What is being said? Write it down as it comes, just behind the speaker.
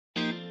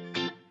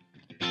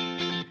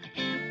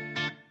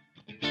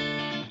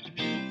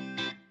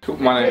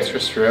Cool. My name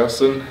is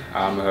Elson.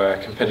 I'm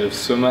a competitive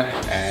swimmer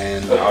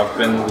and I've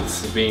been with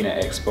Sabine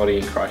at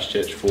XBody in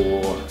Christchurch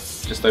for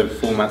just over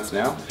 4 months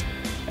now,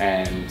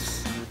 and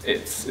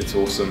it's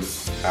awesome.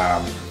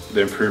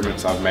 The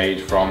improvements I've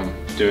made from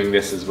doing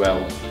this as well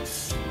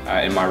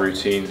in my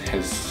routine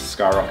has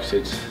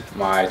skyrocketed.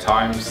 My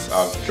times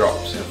I've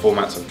dropped, in 4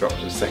 months I've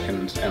dropped a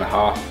second and a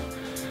half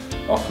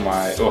off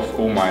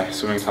all my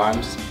swimming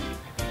times.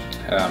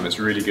 It's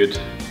really good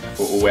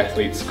for all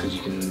athletes because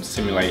you can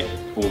simulate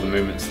all the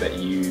movements that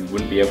you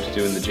wouldn't be able to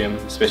do in the gym,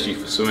 especially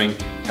for swimming.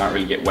 You can't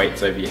really get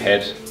weights over your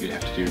head, you'd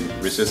have to do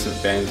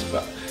resistance bands,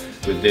 but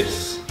with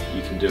this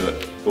you can do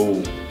it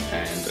all,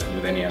 and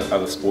with any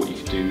other sport you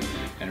could do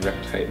and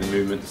replicate the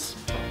movements.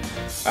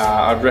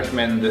 I'd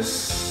recommend the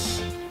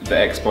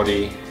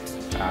XBody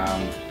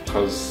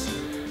because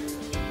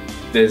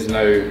there's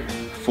no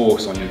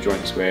force on your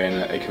joints, where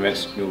in a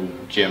conventional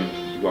gym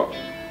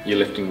you're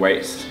lifting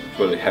weights, you've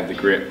got to have the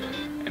grip,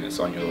 and it's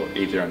on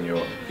if you're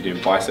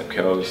doing bicep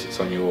curls, it's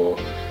on your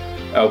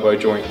elbow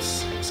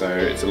joints, so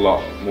it's a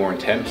lot more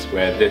intense,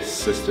 where this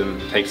system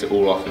takes it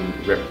all off and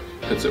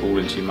puts it all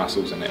into your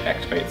muscles, and it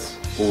activates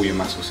all your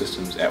muscle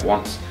systems at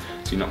once.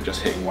 So you're not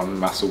just hitting one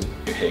muscle,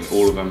 you're hitting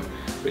all of them,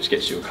 which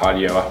gets your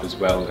cardio up as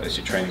well as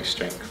your training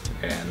strength,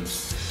 and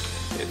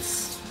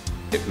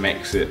it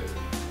makes it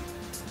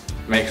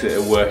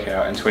a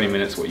workout in 20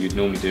 minutes what you'd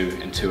normally do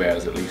in 2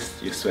 hours at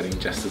least. You're sweating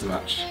just as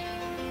much,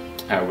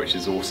 which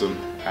is awesome.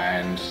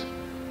 And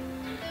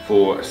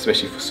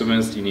especially for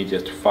swimmers, you need your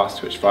fast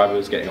twitch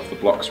fibers, getting off the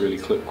blocks really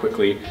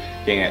quickly,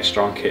 getting that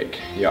strong kick,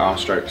 your arm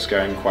strokes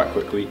going quite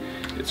quickly.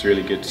 It's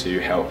really good to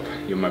help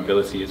your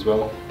mobility as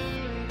well.